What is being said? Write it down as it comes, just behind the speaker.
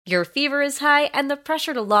Your fever is high and the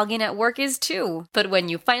pressure to log in at work is too. But when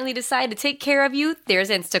you finally decide to take care of you, there's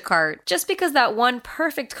Instacart. Just because that one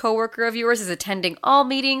perfect coworker of yours is attending all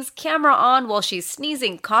meetings, camera on while she's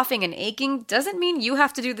sneezing, coughing, and aching, doesn't mean you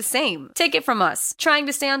have to do the same. Take it from us. Trying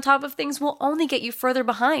to stay on top of things will only get you further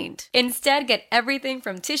behind. Instead, get everything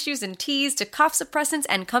from tissues and teas to cough suppressants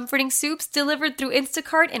and comforting soups delivered through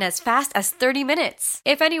Instacart in as fast as 30 minutes.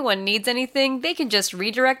 If anyone needs anything, they can just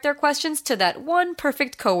redirect their questions to that one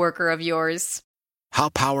perfect coworker of yours. How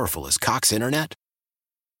powerful is Cox Internet?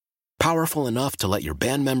 Powerful enough to let your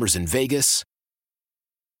band members in Vegas,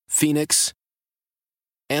 Phoenix,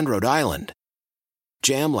 and Rhode Island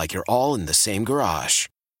jam like you're all in the same garage.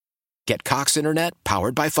 Get Cox Internet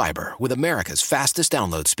powered by fiber with America's fastest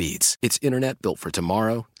download speeds. It's internet built for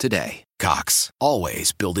tomorrow, today. Cox,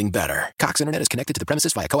 always building better. Cox Internet is connected to the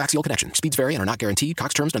premises via coaxial connection. Speeds vary and are not guaranteed.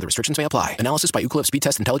 Cox terms and other restrictions may apply. Analysis by Ookla Speed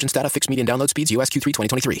Test Intelligence Data. Fixed median download speeds. US Q3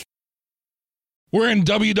 2023. We're in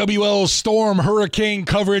WWL storm hurricane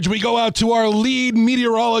coverage. We go out to our lead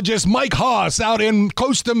meteorologist, Mike Haas, out in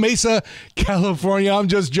Costa Mesa, California. I'm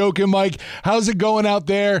just joking, Mike. How's it going out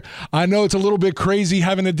there? I know it's a little bit crazy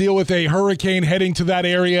having to deal with a hurricane heading to that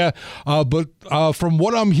area, but from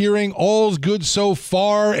what I'm hearing, all's good so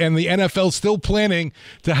far, and the NFL still planning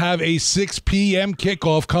to have a 6 p.m.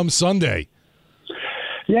 kickoff come Sunday.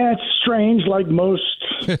 Yeah, it's strange, like most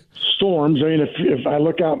storms. I mean, if I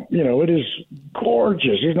look out, it is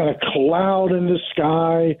gorgeous. There's not a cloud in the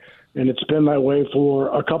sky, and it's been that way for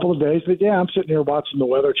a couple of days. But, yeah, I'm sitting here watching the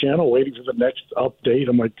Weather Channel, waiting for the next update.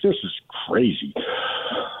 I'm like, this is crazy.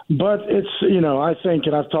 But it's, I think,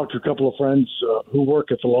 and I've talked to a couple of friends who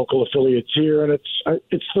work at the local affiliates here, and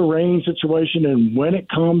it's the rain situation and when it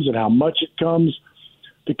comes and how much it comes,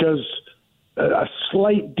 because a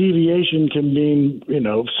slight deviation can mean,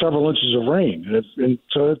 several inches of rain. And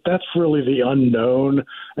so that's really the unknown.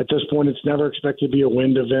 At this point, it's never expected to be a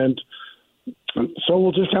wind event. So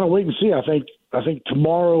we'll just kind of wait and see. I think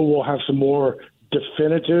tomorrow we'll have some more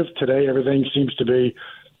definitive. Today, everything seems to be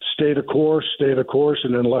stay the course,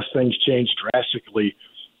 and unless things change drastically,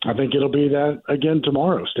 I think it'll be that again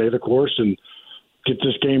tomorrow. Stay the course and get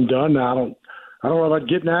this game done. Now, I don't know about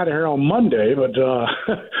getting out of here on Monday, but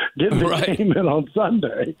getting the game in on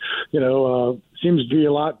Sunday, seems to be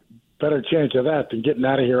a lot better chance of that than getting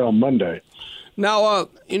out of here on Monday. Now,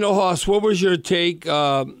 Haas, what was your take,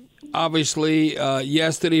 obviously,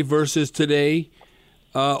 yesterday versus today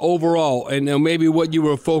overall, and maybe what you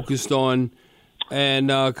were focused on? And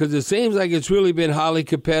because it seems like it's really been highly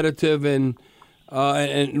competitive, and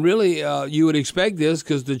really you would expect this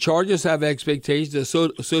because the Chargers have expectations,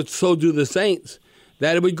 so do the Saints,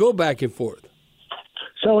 that it would go back and forth.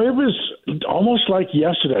 So it was almost like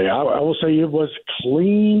yesterday. I will say it was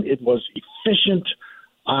clean. It was efficient.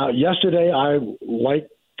 Yesterday, I, like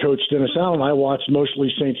Coach Dennis Allen, I watched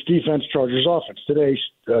mostly Saints defense, Chargers offense. Today,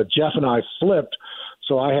 Jeff and I flipped.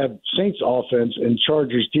 So I had Saints offense and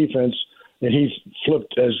Chargers defense, and he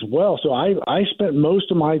flipped as well. So I spent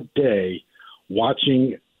most of my day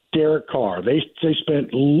watching Derek Carr. They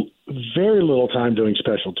spent very little time doing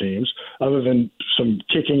special teams other than some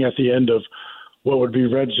kicking at the end of what would be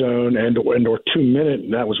red zone and or 2 minute,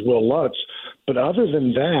 and that was Will Lutz. But other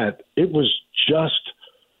than that, it was just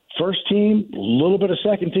first team, a little bit of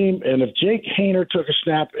second team, and if Jake Hayner took a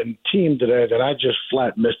snap and team today, then I just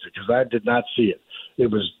flat missed it because I did not see it. It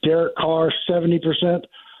was Derek Carr 70%,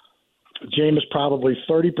 Jameis probably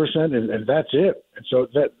 30%, and that's it. And so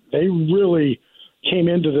that they really came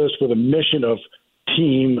into this with a mission of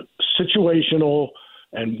team, situational,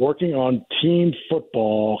 and working on team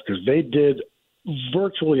football because they did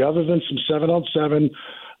virtually, other than some 7-on-7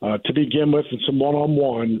 to begin with and some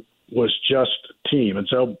 1-on-1, was just team. And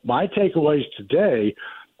so my takeaways today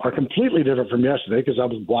are completely different from yesterday because I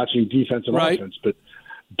was watching defense and offense. But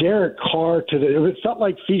Derek Carr today, it felt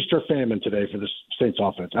like feast or famine today for the Saints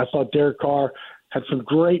offense. I thought Derek Carr had some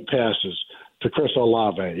great passes to Chris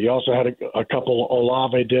Olave. He also had a couple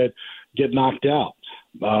Olave did get knocked out.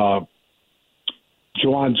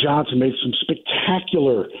 Juwan Johnson made some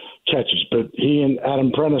spectacular catches, but he and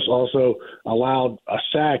Adam Prentice also allowed a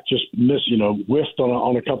sack, just whiffed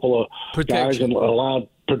on a couple of guys and allowed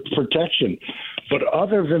protection. But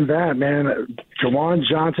other than that, man, Juwan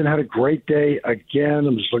Johnson had a great day again.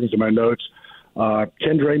 I'm just looking through my notes.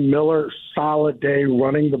 Kendre Miller, solid day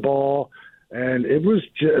running the ball. And it was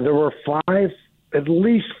there were at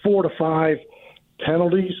least 4 to 5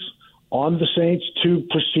 penalties on the Saints, 2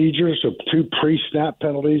 procedures, so 2 pre-snap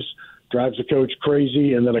penalties, drives the coach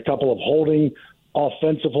crazy, and then a couple of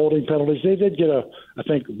offensive holding penalties. They did get I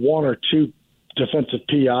think 1 or 2 defensive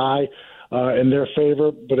PI. in their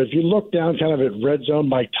favor. But if you look down kind of at red zone,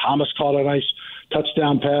 Mike Thomas caught a nice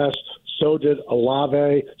touchdown pass. So did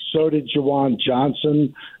Olave. So did Juwan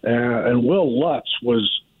Johnson. And Wil Lutz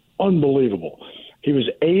was unbelievable. He was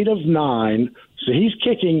 8 of 9. So he's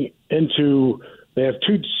kicking into – they have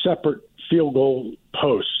 2 separate field goal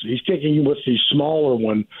posts. He's kicking with the smaller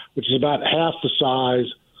one, which is about half the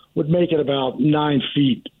size, would make it about 9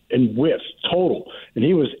 feet in width total. And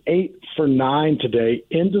he was 8 for 9 today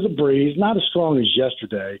into the breeze, not as strong as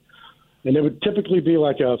yesterday. And it would typically be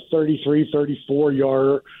like a 33,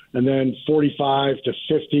 34-yarder, and then 45 to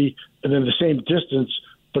 50, and then the same distance,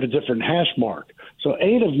 but a different hash mark. So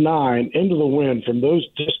 8 of 9 into the wind from those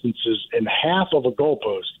distances in half of a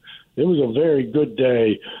goalpost. It was a very good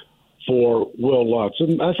day for Wil Lutz.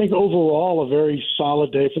 And I think overall a very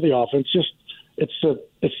solid day for the offense. Just it's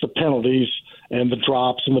the penalties and the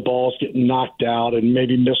drops and the balls getting knocked out and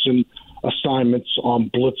maybe missing assignments on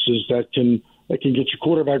blitzes that can get your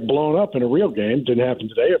quarterback blown up in a real game. Didn't happen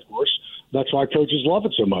today, of course. That's why coaches love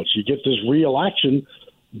it so much. You get this real action,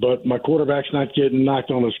 but my quarterback's not getting knocked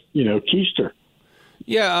on his, keister.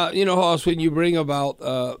 Yeah, Hoss, when you bring about,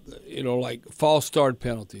 like false start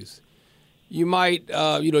penalties, you might,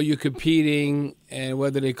 you're competing and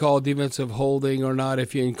whether they call defensive holding or not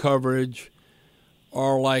if you're in coverage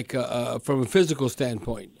or like from a physical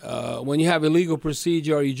standpoint. When you have illegal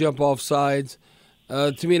procedure or you jump off sides,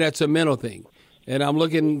 to me that's a mental thing. And I'm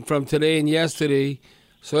looking from today and yesterday,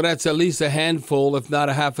 so that's at least a handful, if not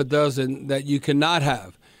a half a dozen, that you cannot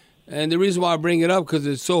have. And the reason why I bring it up, because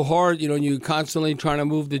it's so hard, you're constantly trying to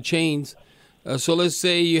move the chains. So let's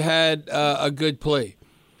say you had a good play,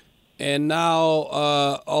 and now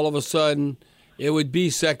all of a sudden it would be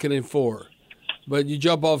 2nd and 4. But you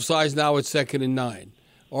jump off sides, now it's 2nd and 9.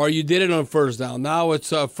 Or you did it on first down, now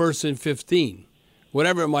it's 1st and 15,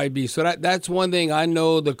 whatever it might be. So that's one thing I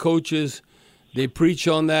know the coaches, they preach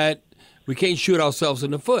on that. We can't shoot ourselves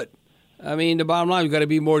in the foot. I mean, the bottom line, we've got to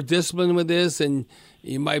be more disciplined with this, and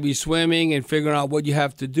you might be swimming and figuring out what you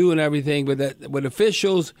have to do and everything. But with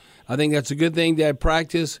officials, I think that's a good thing to have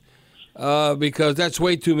practice because that's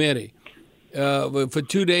way too many. For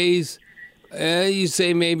 2 days, you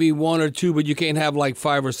say maybe 1 or 2, but you can't have like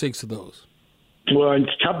 5 or 6 of those. Well, and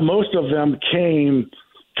most of them came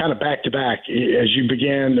kind of back-to-back as you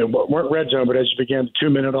began. They weren't red zone, but as you began the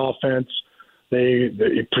 2-minute offense,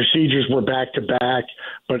 the procedures were back-to-back.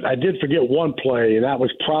 But I did forget one play, and that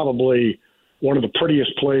was probably one of the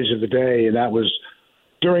prettiest plays of the day, and that was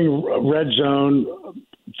during red zone,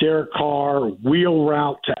 Derek Carr, wheel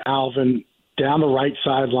route to Alvin down the right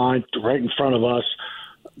sideline, right in front of us.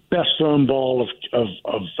 Best thrown ball of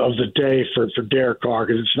the day for Derek Carr,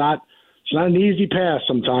 because it's not an easy pass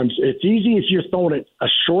sometimes. It's easy if you're throwing it a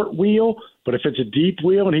short wheel, but if it's a deep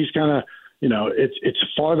wheel and he's kind of, it's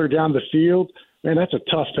farther down the field, man, that's a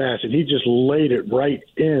tough pass, and he just laid it right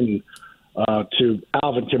in to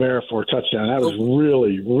Alvin Kamara for a touchdown. That was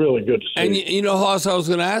really, really good to see. And, Hoss, I was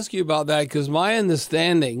going to ask you about that because my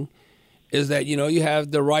understanding is that, you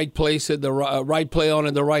have the right place at the right play on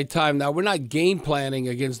at the right time. Now, we're not game planning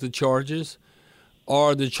against the Chargers,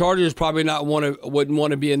 or the Chargers probably wouldn't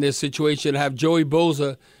want to be in this situation, have Joey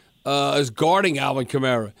Bosa as guarding Alvin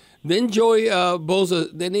Kamara. Then Joey Bosa,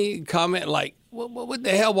 then he comment like, what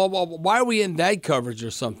the hell? Why are we in that coverage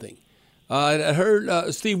or something? I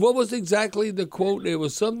heard, Steve, what was exactly the quote? It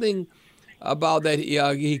was something about that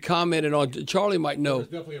he commented on. Charlie might know.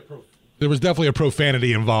 There was definitely a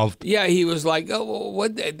profanity involved. Yeah, he was like,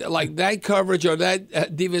 like that coverage or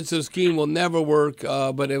that defensive scheme will never work.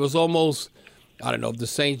 But it was almost, I don't know if the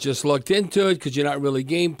Saints just looked into it because you're not really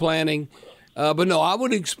game planning. But no, I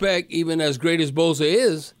would expect, even as great as Bosa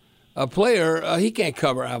is, a player, he can't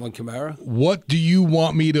cover Alvin Kamara. What do you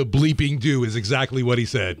want me to bleeping do is exactly what he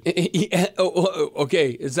said.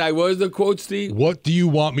 Okay, what was the quote, Steve? What do you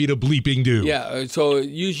want me to bleeping do? Yeah, so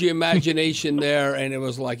use your imagination there, and it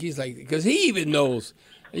was like, he's like, because he even knows,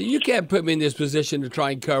 you can't put me in this position to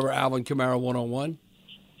try and cover Alvin Kamara one-on-one.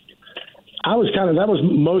 That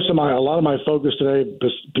was a lot of my focus today,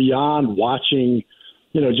 beyond watching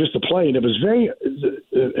just the play. And it was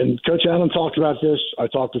and Coach Allen talked about this. I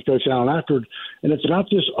talked with Coach Allen afterward, and it's about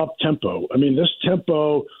this up-tempo. I mean, this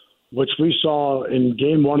tempo, which we saw in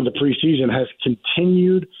game 1 of the preseason, has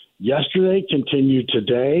continued yesterday, continued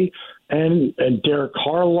today, and Derek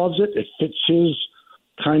Carr loves it. It fits his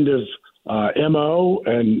kind of MO,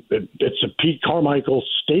 and it's a Pete Carmichael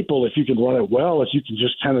staple if you can run it well, if you can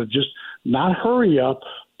just kind of just not hurry up,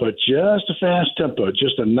 but just a fast tempo,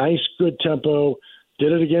 just a nice, good tempo.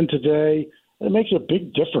 Did it again today. It makes a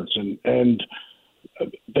big difference, and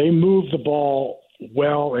they move the ball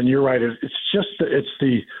well, and you're right. It's just it's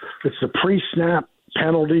the pre-snap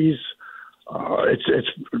penalties. It's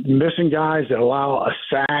missing guys that allow a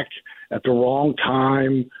sack at the wrong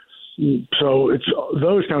time. So it's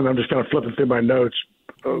those kind of. I'm just kind of flipping through my notes.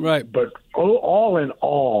 Right. But all in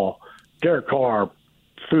all, Derek Carr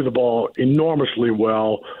threw the ball enormously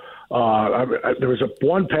well. There was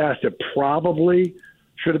one pass that probably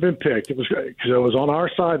should have been picked. It was because it was on our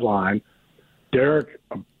sideline. Derek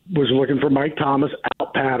was looking for Mike Thomas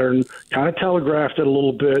out pattern, kind of telegraphed it a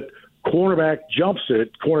little bit. Cornerback jumps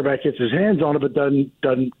it. Cornerback gets his hands on it, but doesn't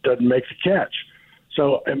make the catch.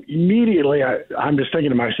 So immediately, I'm just thinking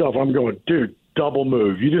to myself, I'm going, dude, double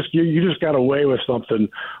move. You just got away with something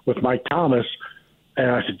with Mike Thomas. And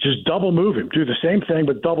I said, just double move him. Do the same thing,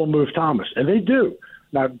 but double move Thomas. And they do.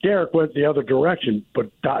 Now, Derek went the other direction, but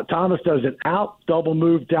Thomas does an out double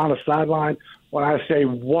move down a sideline when I say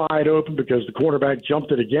wide open because the quarterback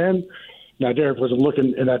jumped it again. Now, Derek wasn't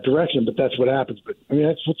looking in that direction, but that's what happens. But, I mean,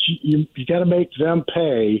 that's what you got to make them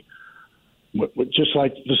pay, just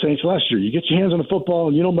like the Saints last year. You get your hands on the football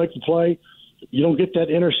and you don't make the play, you don't get that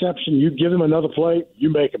interception, you give them another play, you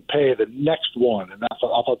make them pay the next one. And I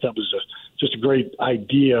thought that was just a great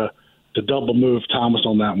idea to double move Thomas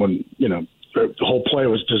on that one. You know, the whole play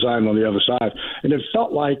was designed on the other side. And it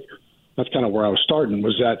felt like that's kind of where I was starting,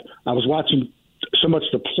 was that I was watching so much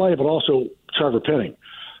the play, but also Trevor Penning.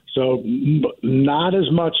 So not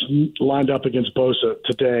as much lined up against Bosa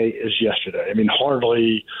today as yesterday. I mean,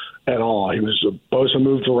 hardly at all. Bosa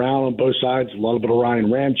moved around on both sides, a little bit of Ryan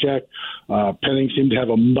Ramczyk. Penning seemed to have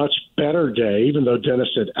a much better day, even though Dennis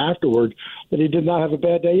said afterward that he did not have a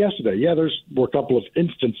bad day yesterday. Yeah, were a couple of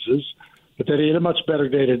instances, but that he had a much better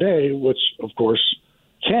day today, which, of course,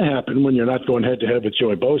 can happen when you're not going head-to-head with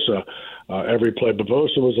Joey Bosa every play. But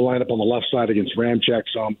Bosa was the lineup on the left side against Ramczyk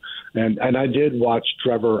some, and I did watch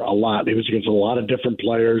Trevor a lot. He was against a lot of different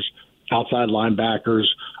players, outside linebackers,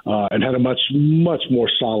 and had a much, much more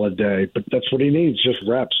solid day. But that's what he needs, just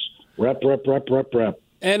reps. Rep.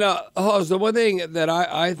 And, Hoss, the one thing that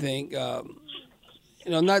I think,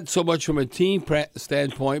 not so much from a team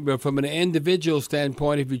standpoint, but from an individual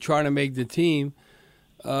standpoint, if you're trying to make the team,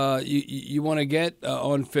 you want to get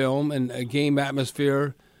on film and a game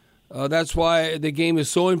atmosphere. That's why the game is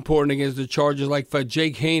so important against the Chargers, like for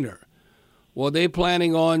Jake Haener. Well, they're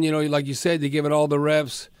planning on, like you said, they're giving all the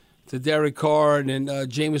reps to Derek Carr, and then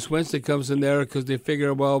Jameis Winston comes in there because they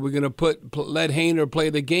figure, well, we're going to let Haener play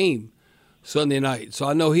the game Sunday night. So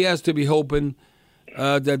I know he has to be hoping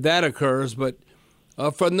that occurs. But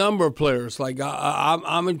for a number of players, like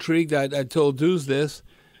I'm intrigued. I told Deuce this.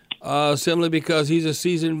 Simply because he's a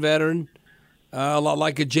seasoned veteran, a lot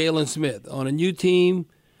like a Jalen Smith on a new team.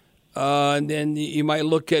 And then you might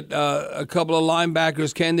look at a couple of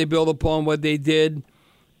linebackers. Can they build upon what they did,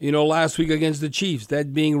 last week against the Chiefs?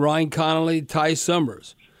 That being Ryan Connolly, Ty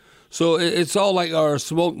Summers. So it's all like our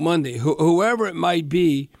Smoke Monday. Whoever it might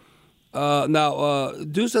be. Now,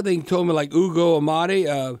 Deuce, I think, told me like Ugo Amadi.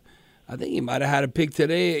 I think he might have had a pick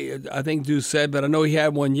today. I think Deuce said, but I know he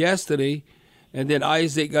had one yesterday. And then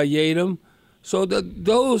Isaac Yadam. So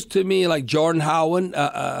those, to me, like Jordan Howden,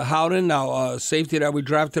 now safety that we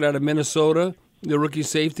drafted out of Minnesota, the rookie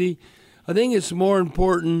safety. I think it's more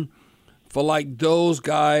important for like those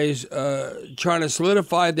guys trying to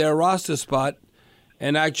solidify their roster spot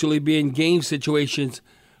and actually be in game situations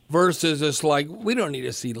versus it's like we don't need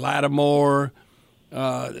to see Lattimore,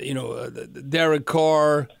 Derek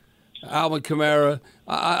Carr, Alvin Kamara,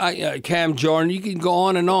 Cam Jordan. You can go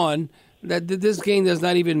on and on. That this game does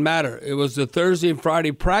not even matter. It was the Thursday and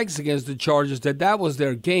Friday practice against the Chargers that was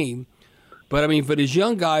their game. But, I mean, for these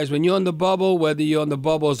young guys, when you're on the bubble, whether you're on the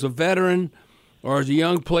bubble as a veteran or as a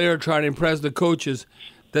young player trying to impress the coaches,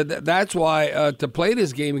 that's why to play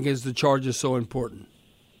this game against the Chargers is so important.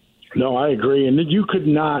 No, I agree. And you could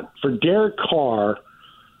not, for Derek Carr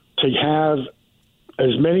to have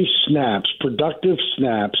as many snaps, productive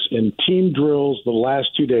snaps in team drills the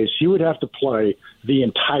last 2 days, he would have to play the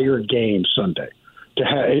entire game Sunday.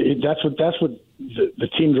 That's what the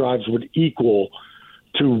team drives would equal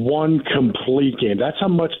to one complete game. That's how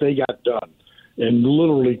much they got done in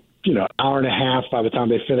literally, hour and a half by the time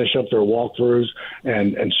they finish up their walkthroughs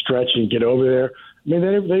and stretch and get over there. I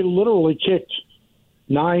mean, they literally kicked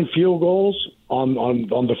 9 field goals on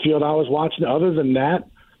the field I was watching. Other than that,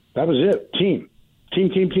 that was it. Team,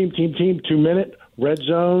 2-minute red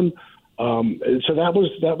zone. So that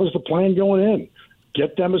was the plan going in.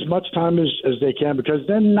 Get them as much time as they can because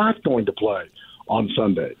they're not going to play on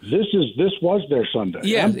Sunday. This was their Sunday.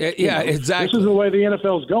 Yeah, exactly. This is the way the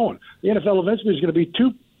NFL is going. The NFL eventually is going to be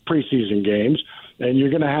 2 preseason games, and you're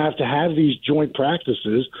going to have these joint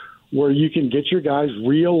practices where you can get your guys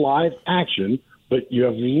real live action, but you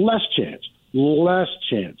have less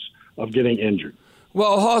chance of getting injured.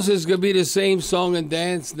 Well, Hoss, is going to be the same song and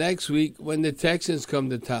dance next week when the Texans come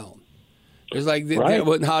to town. It's like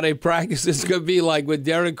how they practice. It's going to be like with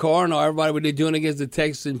Derek Carr and everybody, what they're doing against the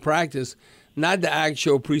Texans in practice, not the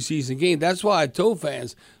actual preseason game. That's why I told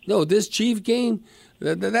fans, no, this Chief game,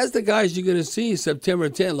 that's the guys you're going to see September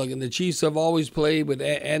 10th. Look, and the Chiefs have always played with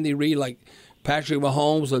Andy Reid, like Patrick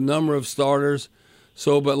Mahomes, a number of starters.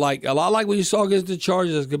 So, but like a lot like what you saw against the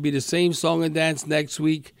Chargers, it's going to be the same song and dance next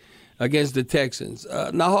week against the Texans.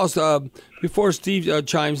 Now, Hoss, before Steve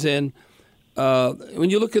chimes in, when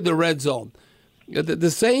you look at the red zone, the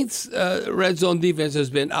Saints' red zone defense has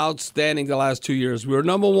been outstanding the last 2 years. We were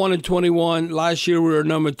number 1 in 21. Last year we were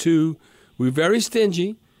number 2. We're very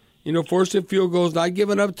stingy, forcing field goals, not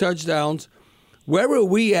giving up touchdowns. Where are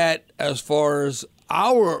we at as far as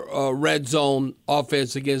our red zone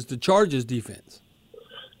offense against the Chargers defense?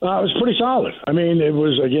 It was pretty solid. I mean, it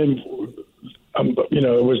was, again,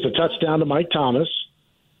 it was the touchdown to Mike Thomas.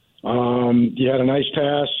 You had a nice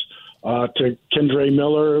pass to Kendre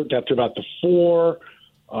Miller, got to about the 4.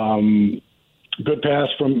 Good pass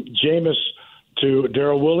from Jameis to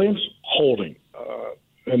Darrell Williams, holding.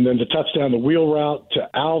 And then the touchdown, the wheel route to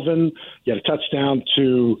Alvin. You had a touchdown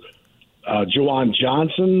to Juwan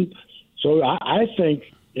Johnson. So I think,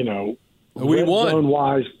 red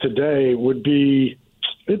zone-wise today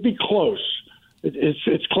it'd be close.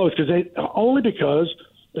 It's close because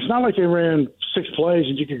it's not like they ran 6 plays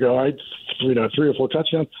and you could go, all right, 3 or 4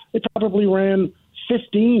 touchdowns. They probably ran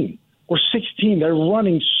 15 or 16. They're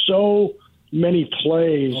running so many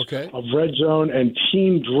plays of red zone and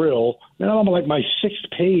team drill. Now I'm like my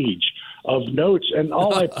 6th page of notes, and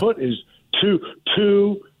all I put is 2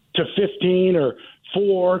 to 15 or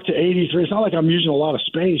 4 to 83. It's not like I'm using a lot of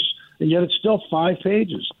space, and yet it's still 5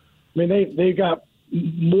 pages. I mean, they got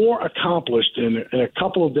more accomplished in a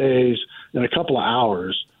couple of days, in a couple of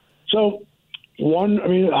hours. So,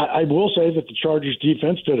 I will say that the Chargers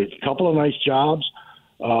defense did a couple of nice jobs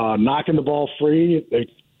knocking the ball free. They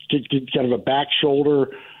did kind of a back shoulder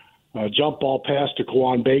jump ball pass to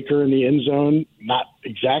Kwan Baker in the end zone. Not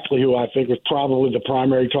exactly who I think was probably the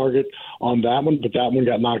primary target on that one, but that one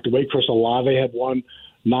got knocked away. Chris Olave had one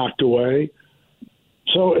knocked away.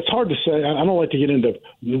 So it's hard to say. I don't like to get into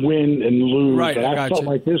win and lose, but I felt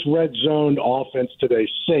like this red zone offense today,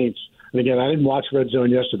 Saints, and again, I didn't watch red zone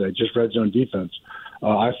yesterday, just red zone defense,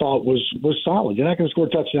 I thought was solid. You're not going to score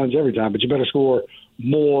touchdowns every time, but you better score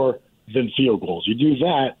more than field goals. You do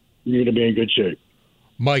that, you're going to be in good shape.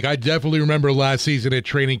 Mike, I definitely remember last season at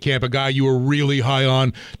training camp, a guy you were really high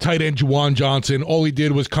on, tight end Juwan Johnson. All he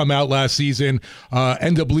did was come out last season,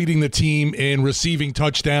 end up leading the team in receiving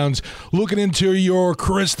touchdowns. Looking into your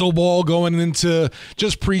crystal ball going into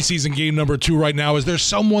just preseason game number 2 right now, is there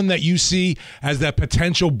someone that you see as that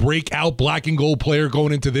potential breakout black and gold player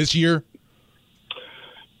going into this year?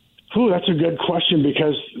 That's a good question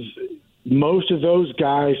because most of those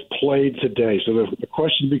guys played today. So the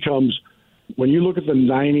question becomes, when you look at the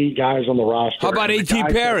 90 guys on the roster. How about A.T.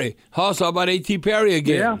 Perry? How about A.T. Perry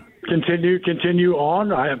again? Yeah, continue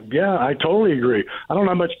on. I totally agree. I don't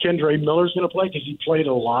know how much Kendre Miller's going to play because he played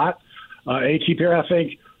a lot. A.T. Perry, I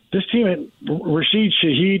think this team, Rashid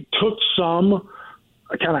Shaheed took some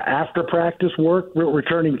kind of after practice work,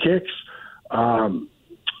 returning kicks.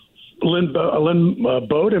 Lynn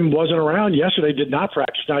Bowden wasn't around yesterday, did not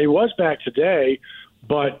practice. Now, he was back today,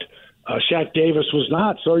 but Shaq Davis was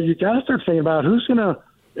not. So you got to start thinking about who's going to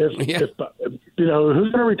who's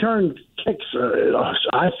going to return kicks.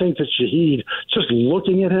 I think that Shaheed, just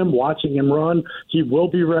looking at him, watching him run, he will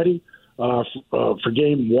be ready for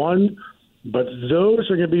game 1. But those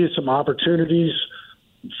are going to be some opportunities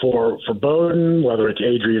for Bowden, whether it's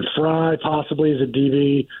Adrian Fry, possibly as a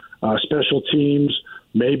DB, special teams,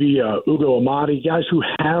 maybe Ugo Amadi, guys who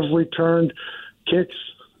have returned kicks.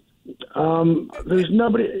 There's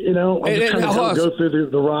nobody, I'm just kind of go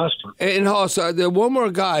through the roster. And Hoss, there's one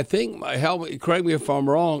more guy, I think, correct me if I'm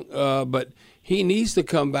wrong, but he needs to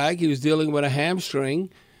come back. He was dealing with a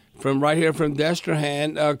hamstring from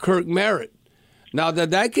Destrehan, Kirk Merritt. Now,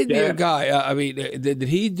 that could be a guy. Did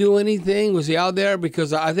he do anything? Was he out there?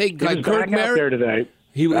 Because I think he was Kirk back Merritt. Out there today.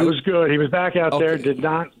 That was good. He was back out there.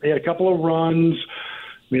 He had a couple of runs.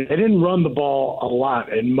 They didn't run the ball a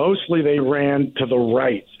lot, and mostly they ran to the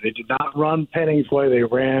right. They did not run Penning's way. They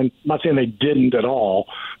ran, I'm not saying they didn't at all,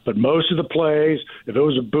 but most of the plays, if it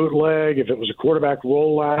was a bootleg, if it was a quarterback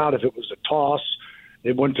rollout, if it was a toss,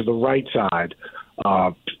 it went to the right side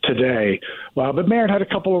today. But Merritt had a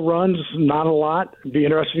couple of runs, not a lot. It'd be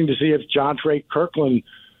interesting to see if Jontre Kirkland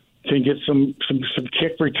can get some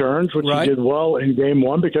kick returns, which Right. he did well in game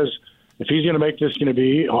one, because if he's going to make this going to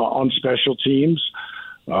be on special teams,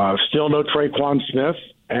 still no Traquan Smith,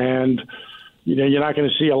 and you're not going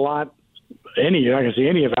to see you're not going to see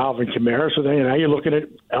any of Alvin Kamara. So then now you're looking at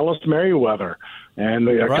Ellis Merriweather and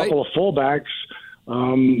a Right. couple of fullbacks,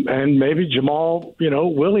 and maybe Jamal,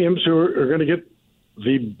 Williams, who are going to get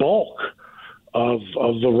the bulk of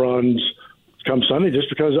the runs come Sunday, just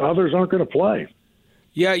because others aren't going to play.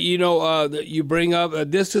 Yeah, you bring up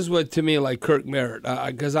this is what to me like Kirk Merritt,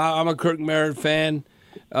 because I'm a Kirk Merritt fan.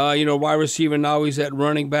 Wide receiver, now he's at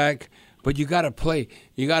running back, but you got to play.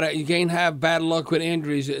 You can't have bad luck with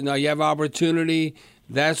injuries. Now you have opportunity.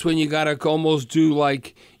 That's when you got to almost do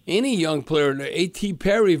like any young player, the A.T.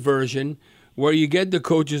 Perry version, where you get the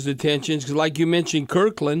coach's attentions. Because like you mentioned,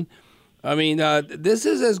 Kirkland. I mean, this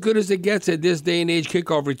is as good as it gets at this day and age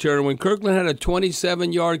kickoff return. When Kirkland had a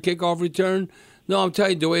 27-yard kickoff return, no, I'm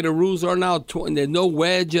telling you, the way the rules are now, there's no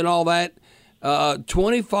wedge and all that.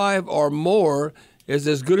 25 or more is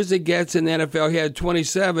as good as it gets in the NFL. He had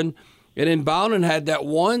 27, and then Bowden had that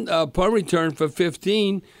one punt return for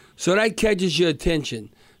 15, so that catches your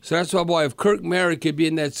attention. So that's why, boy, if Kirk Merritt could be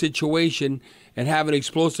in that situation and have an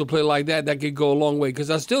explosive play like that, that could go a long way.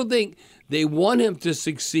 Because I still think they want him to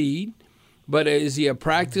succeed. But is he a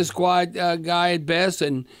practice squad guy at best?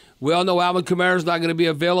 And we all know Alvin Kamara's not going to be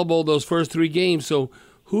available those first 3 games. So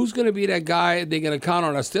who's going to be that guy they're going to count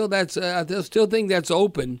on? I still think that's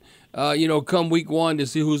open, come week 1 to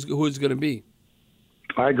see who's going to be.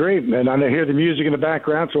 I agree. And I hear the music in the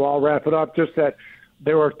background, so I'll wrap it up. Just that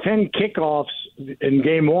there were 10 kickoffs in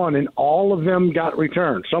game 1, and all of them got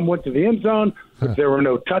returned. Some went to the end zone, but there were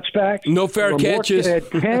no touchbacks. No fair catches.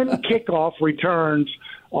 Had 10 kickoff returns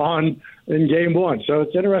in game 1. So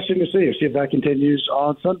it's interesting to see if that continues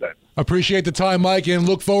on Sunday. Appreciate the time, Mike, and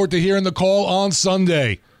look forward to hearing the call on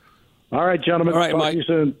Sunday. All right, gentlemen. All right, Talk Mike. to you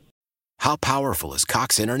soon. How powerful is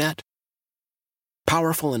Cox Internet?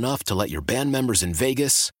 Powerful enough to let your band members in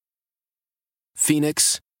Vegas,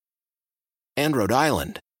 Phoenix, and Rhode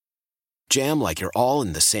Island jam like you're all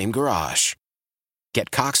in the same garage.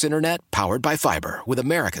 Get Cox Internet powered by fiber with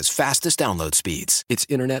America's fastest download speeds. It's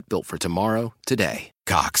internet built for tomorrow, today.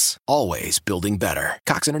 Cox, always building better.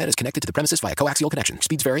 Cox Internet is connected to the premises via coaxial connection.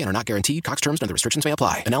 Speeds vary and are not guaranteed. Cox terms and other restrictions may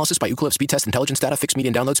apply. Analysis by Ookla of Speed Test Intelligence Data. Fixed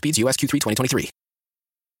median download speeds. US Q3 2023.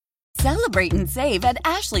 Celebrate and save at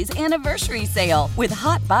Ashley's Anniversary Sale. With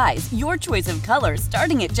Hot Buys, your choice of colors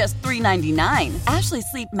starting at just $3.99. Ashley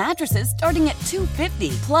Sleep mattresses starting at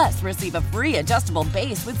 $2.50. Plus, receive a free adjustable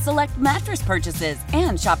base with select mattress purchases.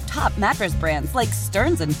 And shop top mattress brands like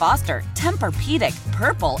Stearns & Foster, Tempur-Pedic,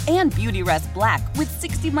 Purple, and Beautyrest Black with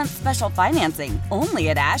 60-month special financing.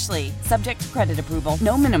 Only at Ashley. Subject to credit approval.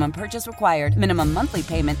 No minimum purchase required. Minimum monthly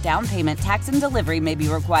payment, down payment, tax, and delivery may be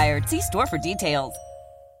required. See store for details.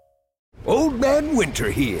 Old Man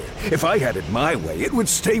Winter here. If I had it my way, it would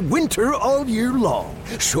stay winter all year long.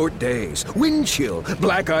 Short days, wind chill,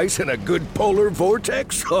 black ice, and a good polar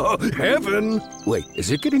vortex. Oh, heaven. Wait,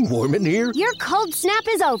 is it getting warm in here? Your cold snap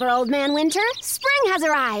is over, Old Man Winter. Spring has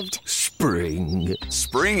arrived. Spring.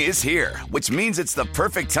 Spring is here, which means it's the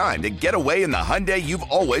perfect time to get away in the Hyundai you've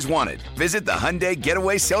always wanted. Visit the Hyundai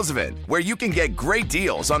Getaway Sales Event, where you can get great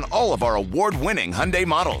deals on all of our award-winning Hyundai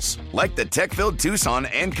models, like the tech-filled Tucson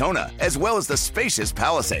and Kona, as well as the spacious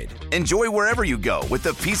Palisade. Enjoy wherever you go with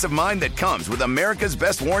the peace of mind that comes with America's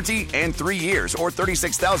best warranty and 3 years or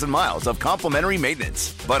 36,000 miles of complimentary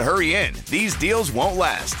maintenance. But hurry in, these deals won't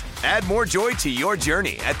last. Add more joy to your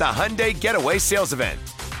journey at the Hyundai Getaway Sales Event.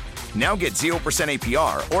 Now get 0%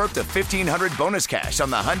 APR or up to $1,500 bonus cash on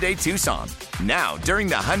the Hyundai Tucson. Now, during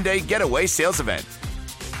the Hyundai Getaway Sales Event.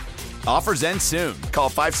 Offers end soon. Call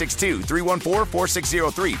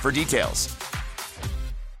 562-314-4603 for details.